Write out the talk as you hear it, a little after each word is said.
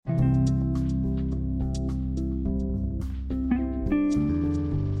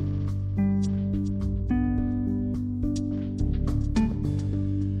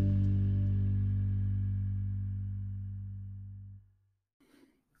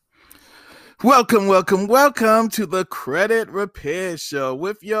Welcome to the Credit Repair Show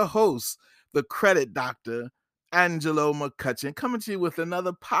with your host, the credit doctor, Angelo McCutcheon, coming to you with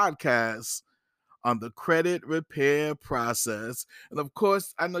another podcast on the credit repair process. And of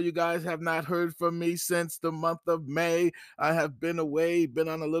course, I know you guys have not heard from me since the month of May. I have been away, been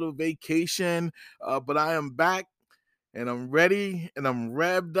on a little vacation, but I am back and I'm ready and I'm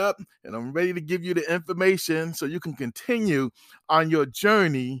revved up and I'm ready to give you the information so you can continue on your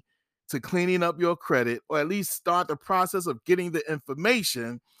journey to cleaning up your credit, or at least start the process of getting the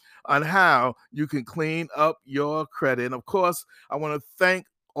information on how you can clean up your credit. And of course, I want to thank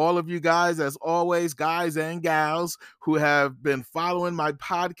all of you guys, as always, guys and gals who have been following my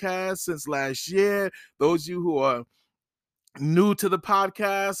podcast since last year. Those of you who are new to the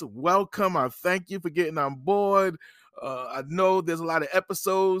podcast, welcome. I thank you for getting on board. I know there's a lot of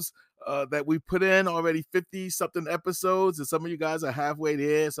episodes that we put in already, 50 something episodes, and some of you guys are halfway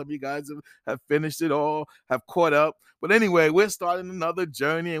there. Some of you guys have finished it all, have caught up. But anyway, we're starting another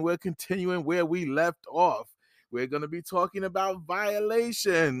journey and we're continuing where we left off. We're going to be talking about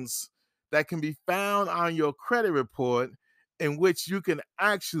violations that can be found on your credit report, in which you can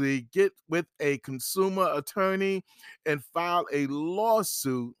actually get with a consumer attorney and file a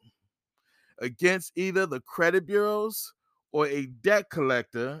lawsuit against either the credit bureaus or a debt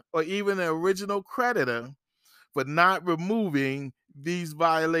collector or even an original creditor for not removing these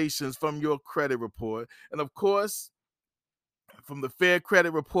violations from your credit report. And of course, from the Fair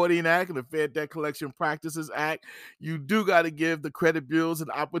Credit Reporting Act and the Fair Debt Collection Practices Act, you do got to give the credit bureaus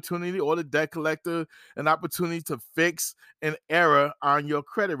an opportunity, or the debt collector an opportunity, to fix an error on your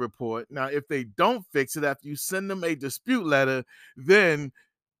credit report. Now, if they don't fix it after you send them a dispute letter, then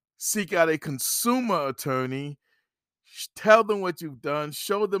seek out a consumer attorney. Tell them what you've done,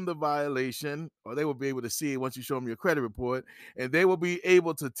 show them the violation, or they will be able to see it once you show them your credit report, and they will be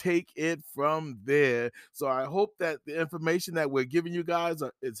able to take it from there. So I hope that the information that we're giving you guys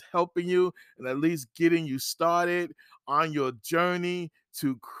is helping you and at least getting you started on your journey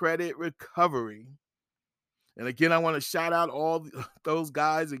to credit recovery. And again, I want to shout out all those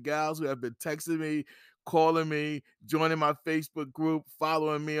guys and gals who have been texting me, calling me, joining my Facebook group,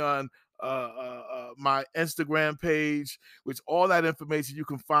 following me on my Instagram page, which all that information you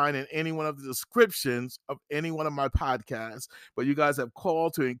can find in any one of the descriptions of any one of my podcasts. But you guys have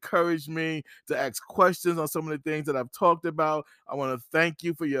called to encourage me, to ask questions on some of the things that I've talked about. I want to thank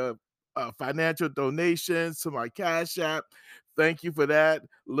you for your financial donations to my Cash App. Thank you for that.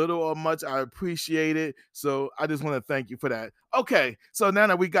 Little or much, I appreciate it. So I just want to thank you for that. Okay, so now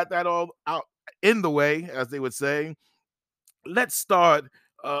that we got that all out in the way, as they would say, let's start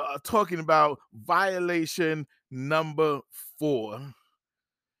talking about violation number 4.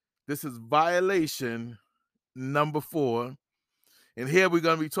 This is violation number 4. And here we're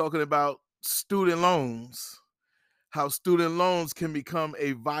going to be talking about student loans, how student loans can become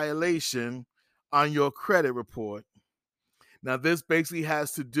a violation on your credit report. Now, this basically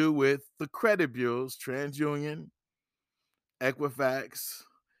has to do with the credit bureaus, TransUnion, Equifax,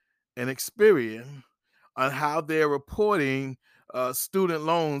 and Experian, on how they're reporting student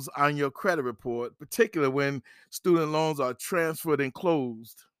loans on your credit report, particularly when student loans are transferred and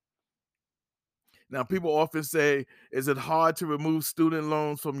closed. Now, people often say, is it hard to remove student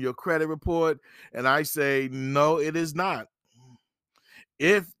loans from your credit report? And I say, no, it is not.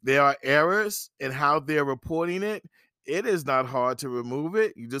 If there are errors in how they're reporting it, it is not hard to remove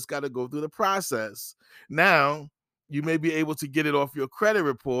it. You just got to go through the process. Now, you may be able to get it off your credit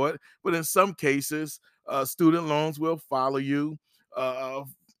report, but in some cases, student loans will follow you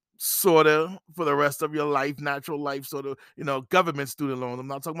sort of for the rest of your life, natural life, sort of, government student loans. I'm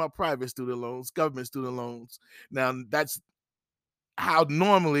not talking about private student loans, government student loans. Now, that's how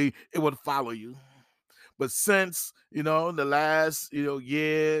normally it would follow you. But since, the last,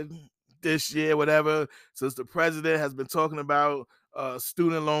 year, this year, whatever, since the president has been talking about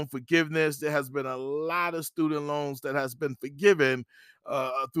student loan forgiveness, there has been a lot of student loans that has been forgiven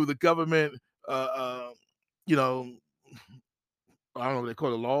through the government, you know, I don't know what they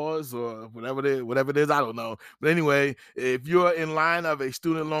call it, laws or whatever it is, I don't know. But anyway, if you're in line of a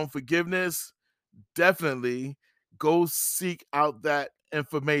student loan forgiveness, definitely go seek out that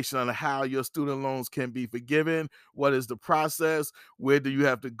information on how your student loans can be forgiven. What is the process? Where do you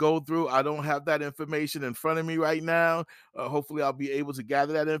have to go through? I don't have that information in front of me right now. Hopefully, I'll be able to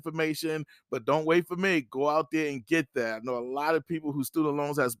gather that information, but don't wait for me. Go out there and get that. I know a lot of people whose student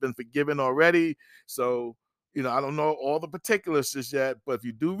loans has been forgiven already. So, I don't know all the particulars just yet, but if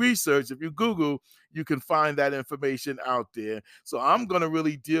you do research, if you Google, you can find that information out there. So I'm going to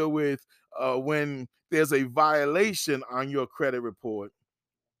really deal with when there's a violation on your credit report.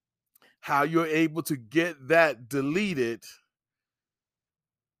 how you're able to get that deleted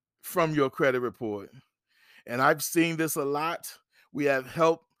from your credit report. And I've seen this a lot. We have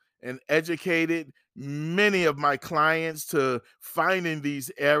helped and educated many of my clients to finding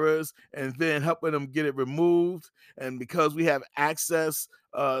these errors and then helping them get it removed. And because we have access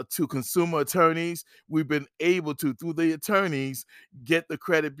to consumer attorneys, we've been able to, through the attorneys, get the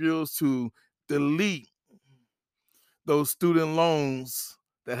credit bureaus to delete those student loans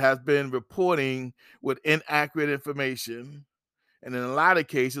that have been reporting with inaccurate information. And in a lot of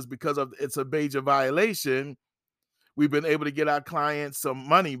cases, because of it's a major violation, we've been able to get our clients some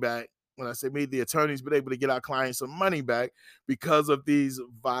money back. When I say me, the attorney's been able to get our clients some money back because of these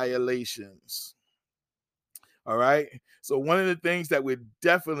violations. All right. So one of the things that we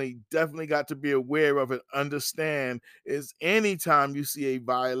definitely got to be aware of and understand is anytime you see a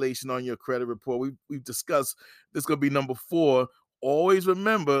violation on your credit report, we've discussed this going to be number 4. Always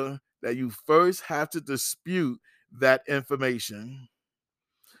remember that you first have to dispute that information.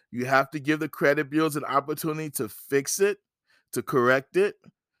 You have to give the credit bureaus an opportunity to fix it, to correct it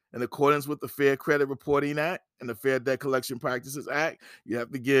in accordance with the Fair Credit Reporting Act and the Fair Debt Collection Practices Act. You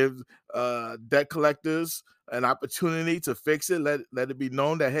have to give debt collectors an opportunity to fix it. Let it be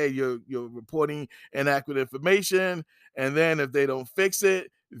known that, hey, you're reporting inaccurate information. And then if they don't fix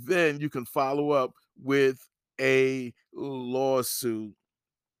it, then you can follow up with a lawsuit.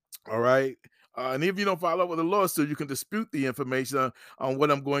 All right. And if you don't follow up with a lawsuit, you can dispute the information on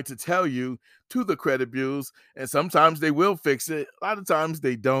what I'm going to tell you to the credit bureaus. And sometimes they will fix it. A lot of times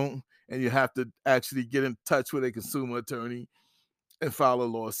they don't. And you have to actually get in touch with a consumer attorney and file a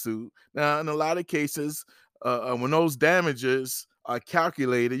lawsuit. Now, in a lot of cases, when those damages are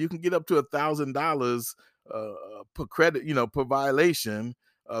calculated, you can get up to $1,000 per credit, per violation,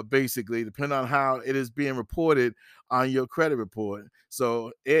 basically, depending on how it is being reported on your credit report.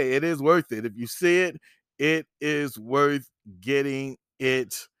 So it is worth it. If you see it, it is worth getting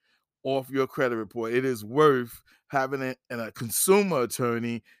it off your credit report. It is worth having a consumer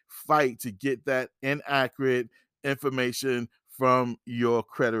attorney fight to get that inaccurate information from your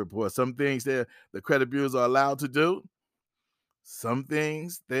credit report. Some things that the credit bureaus are allowed to do, some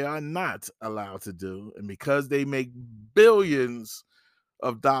things they are not allowed to do. And because they make billions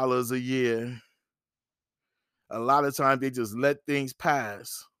of dollars a year, a lot of times they just let things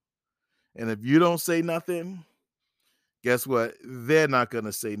pass. And if you don't say nothing, guess what? They're not going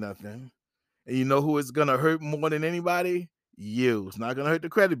to say nothing. And you know who it's going to hurt more than anybody? You. It's not going to hurt the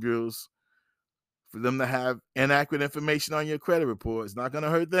credit bureaus for them to have inaccurate information on your credit report. It's not going to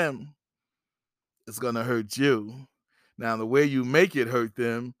hurt them. It's going to hurt you. Now, the way you make it hurt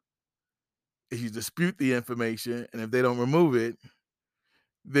them is you dispute the information, and if they don't remove it,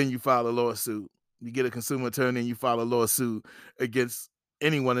 then you file a lawsuit. You get a consumer attorney and you file a lawsuit against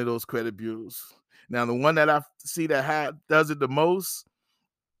any one of those credit bureaus. Now, the one that I see that does it the most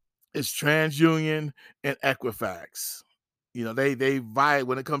is TransUnion and Equifax. They violate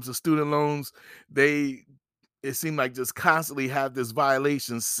when it comes to student loans. It seems like just constantly have this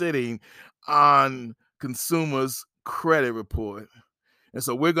violation sitting on consumers' credit report. And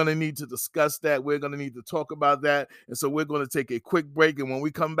so we're going to need to discuss that. We're going to need to talk about that. And so we're going to take a quick break. And when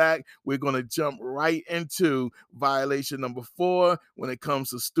we come back, we're going to jump right into violation number 4 when it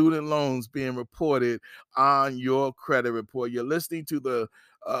comes to student loans being reported on your credit report. You're listening to the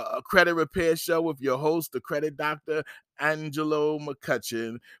Credit Repair Show with your host, the credit doctor, Angelo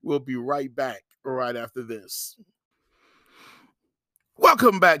McCutcheon. We'll be right back right after this.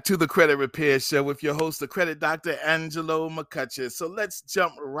 Welcome back to the Credit Repair Show with your host, the credit doctor, Angelo McCutcheon. So let's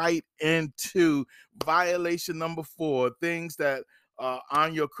jump right into violation number 4, things that are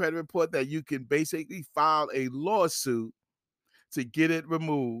on your credit report that you can basically file a lawsuit to get it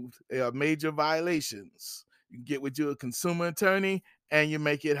removed. They are major violations. You can get with your consumer attorney and you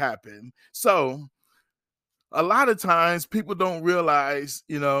make it happen. So a lot of times people don't realize,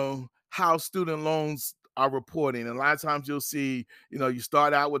 how student loans are reporting. And a lot of times you'll see, you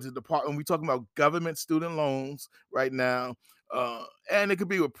start out with the department. We're talking about government student loans right now. And it could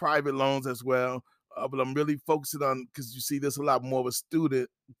be with private loans as well. But I'm really focusing on, because you see this a lot more with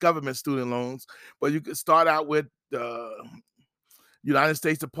government student loans. But you could start out with United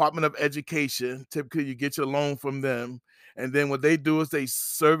States Department of Education. Typically, you get your loan from them. And then what they do is they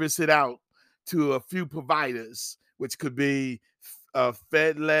service it out to a few providers, which could be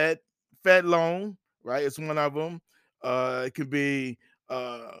Fed loan, right? It's one of them. It could be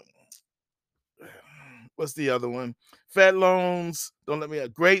what's the other one? Fed loans. Don't let me.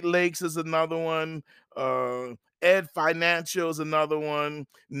 Great Lakes is another one. Ed Financial is another one.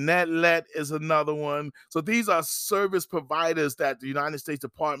 NetLet is another one. So these are service providers that the United States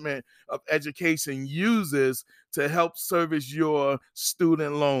Department of Education uses to help service your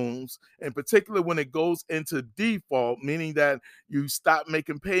student loans. In particular, when it goes into default, meaning that you stop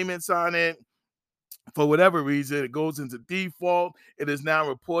making payments on it, for whatever reason, it goes into default. It is now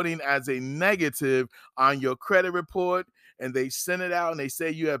reporting as a negative on your credit report, and they send it out and they say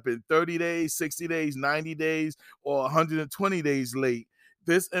you have been 30 days, 60 days, 90 days, or 120 days late.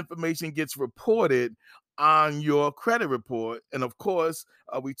 This information gets reported on your credit report. And of course,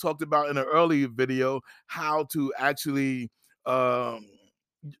 we talked about in an earlier video how to actually um,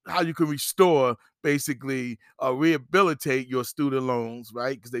 how you can restore, basically rehabilitate your student loans,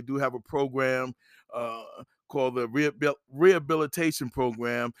 right? Because they do have a program uh, called the rehabilitation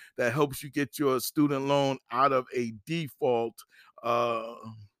program that helps you get your student loan out of a uh,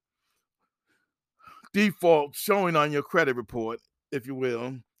 default showing on your credit report, if you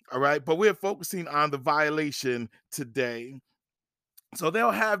will. All right, but we're focusing on the violation today. So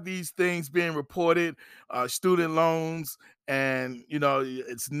they'll have these things being reported, student loans, and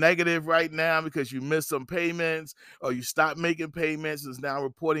it's negative right now because you missed some payments or you stopped making payments. It's now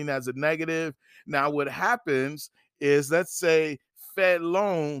reporting as a negative. Now, what happens is, let's say Fed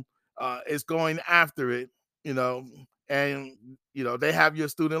loan is going after it, you know, and they have your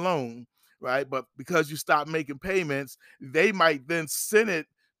student loan, right? But because you stopped making payments, they might then send it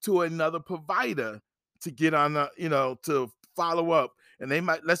to another provider to get on the, to follow up, and they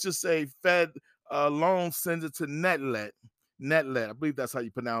might, let's just say Fed loan sends it to NetLet, I believe that's how you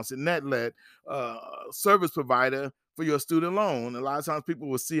pronounce it, NetLet, uh, service provider for your student loan. A lot of times people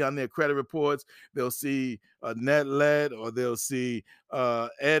will see on their credit reports, they'll see NetLet, or they'll see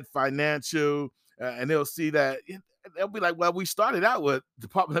Ed Financial, and they'll see that they'll be like, well, we started out with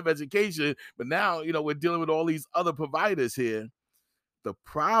Department of Education, but now we're dealing with all these other providers here. The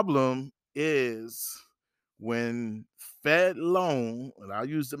problem is when Fed loan, and I'll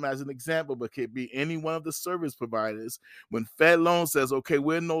use them as an example, but it could be any one of the service providers, when Fed loan says, okay,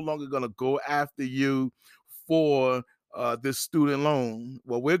 we're no longer going to go after you for this student loan,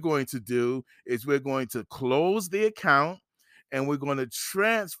 what we're going to do is we're going to close the account and we're going to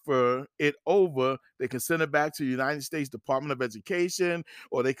transfer it over. They can send it back to the United States Department of Education,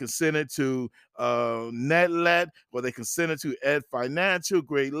 or they can send it to NetLet, or they can send it to Ed Financial,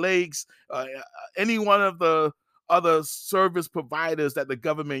 Great Lakes, any one of the other service providers that the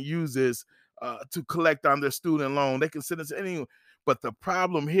government uses to collect on their student loan. They can send it to anyone. But the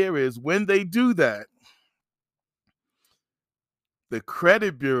problem here is when they do that, the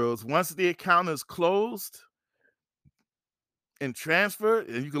credit bureaus, once the account is closed and transferred,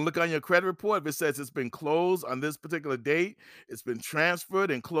 and you can look on your credit report, if it says it's been closed on this particular date, it's been transferred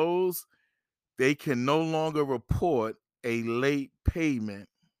and closed, they can no longer report a late payment.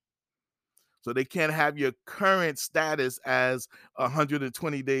 So they can't have your current status as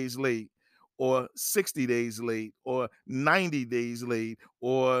 120 days late, or 60 days late, or 90 days late,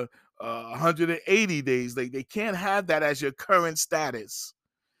 or 180 days late. They can't have that as your current status.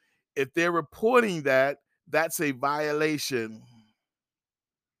 If they're reporting that, that's a violation.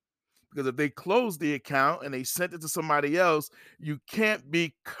 Because if they closed the account and they sent it to somebody else, you can't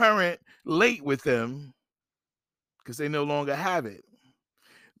be current late with them because they no longer have it.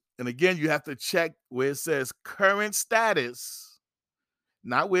 And again, you have to check where it says current status,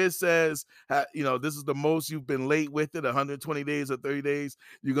 not where it says, this is the most you've been late with it, 120 days or 30 days.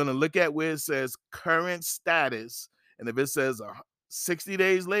 You're going to look at where it says current status. And if it says 60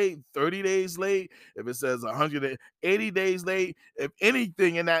 days late, 30 days late, if it says 180 days late, if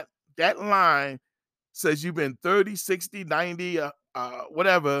anything in that line says you've been 30, 60, 90,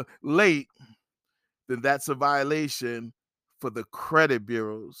 whatever late, then that's a violation for the credit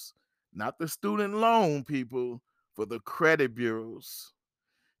bureaus, not the student loan people, for the credit bureaus.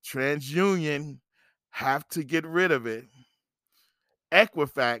 TransUnion have to get rid of it.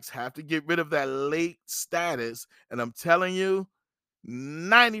 Equifax have to get rid of that late status. And I'm telling you,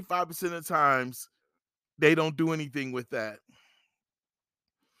 95% of the times, they don't do anything with that.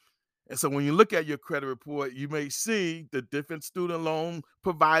 And so when you look at your credit report, you may see the different student loan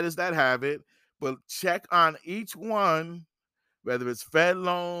providers that have it, but check on each one, whether it's Fed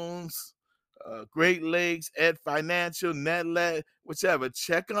loans, Great Lakes, Ed Financial, NetLet, whichever.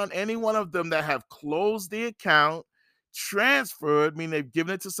 Check on any one of them that have closed the account, transferred, meaning they've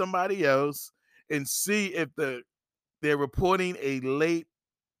given it to somebody else, and see if they're reporting a late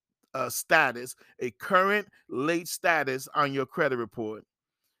status, a current late status on your credit report.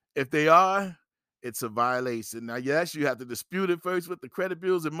 If they are, it's a violation. Now, yes, you have to dispute it first with the credit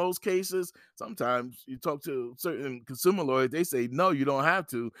bureaus in most cases. Sometimes you talk to certain consumer lawyers, they say, no, you don't have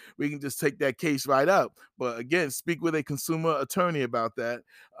to. We can just take that case right up. But again, speak with a consumer attorney about that.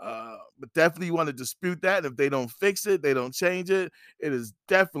 But definitely you want to dispute that. If they don't fix it, they don't change it, it is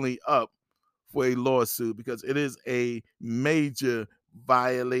definitely up for a lawsuit because it is a major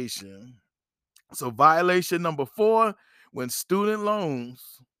violation. So, violation number 4, when student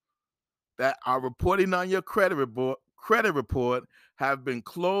loans that are reporting on your credit report have been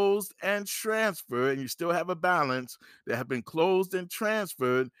closed and transferred, and you still have a balance that have been closed and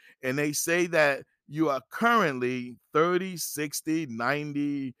transferred, and they say that you are currently 30, 60,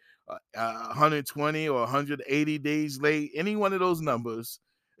 90, 120, or 180 days late, any one of those numbers,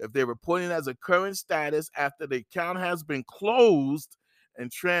 if they're reporting as a current status after the account has been closed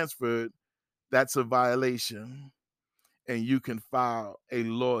and transferred, that's a violation, and you can file a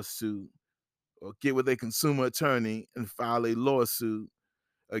lawsuit or get with a consumer attorney and file a lawsuit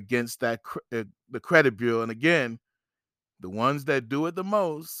against the credit bureau. And again, the ones that do it the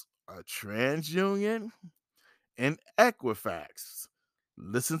most are TransUnion and Equifax.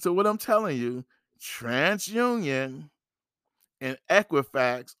 Listen to what I'm telling you. TransUnion and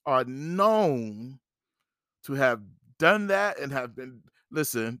Equifax are known to have done that and have been,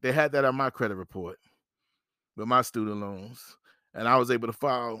 listen, they had that on my credit report with my student loans. And I was able to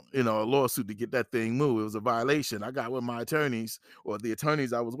file, a lawsuit to get that thing moved. It was a violation. I got with my attorneys or the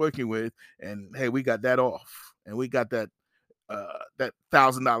attorneys I was working with, and hey, we got that off, and we got that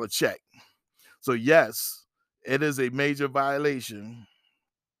 $1,000 check. So yes, it is a major violation.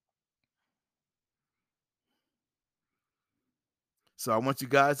 So I want you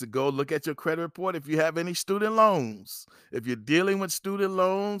guys to go look at your credit report if you have any student loans. If you're dealing with student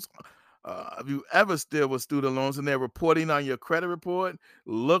loans, if you ever still with student loans and they're reporting on your credit report,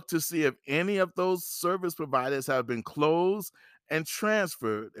 look to see if any of those service providers have been closed and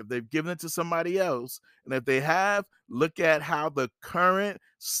transferred, if they've given it to somebody else. And if they have, look at how the current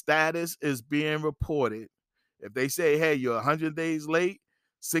status is being reported. If they say, hey, you're 100 days late,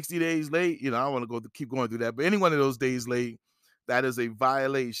 60 days late, I want to keep going through that. But any one of those days late, that is a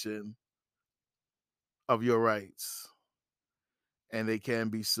violation of your rights and they can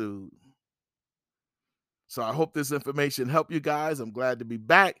be sued. So I hope this information helped you guys. I'm glad to be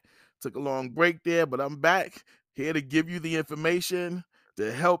back. Took a long break there, but I'm back here to give you the information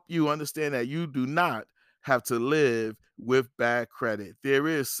to help you understand that you do not have to live with bad credit. There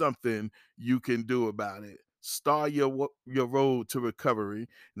is something you can do about it. Start your road to recovery.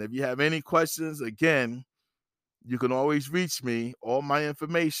 And if you have any questions, again, you can always reach me. All my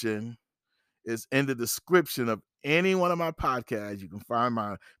information is in the description of any one of my podcasts. You can find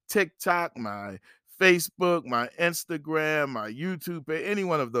my TikTok, my Facebook, my Instagram, my YouTube, any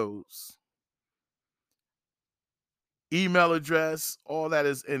one of those. Email address, all that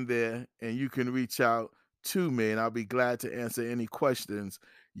is in there, and you can reach out to me, and I'll be glad to answer any questions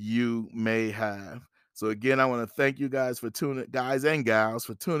you may have. So again, I want to thank you guys guys and gals,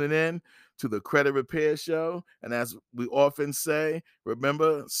 for tuning in to the Credit Repair Show. And as we often say,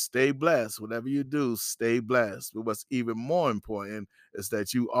 remember, stay blessed. Whatever you do, stay blessed. But what's even more important is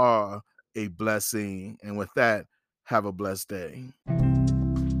that you are a blessing. And with that, have a blessed day.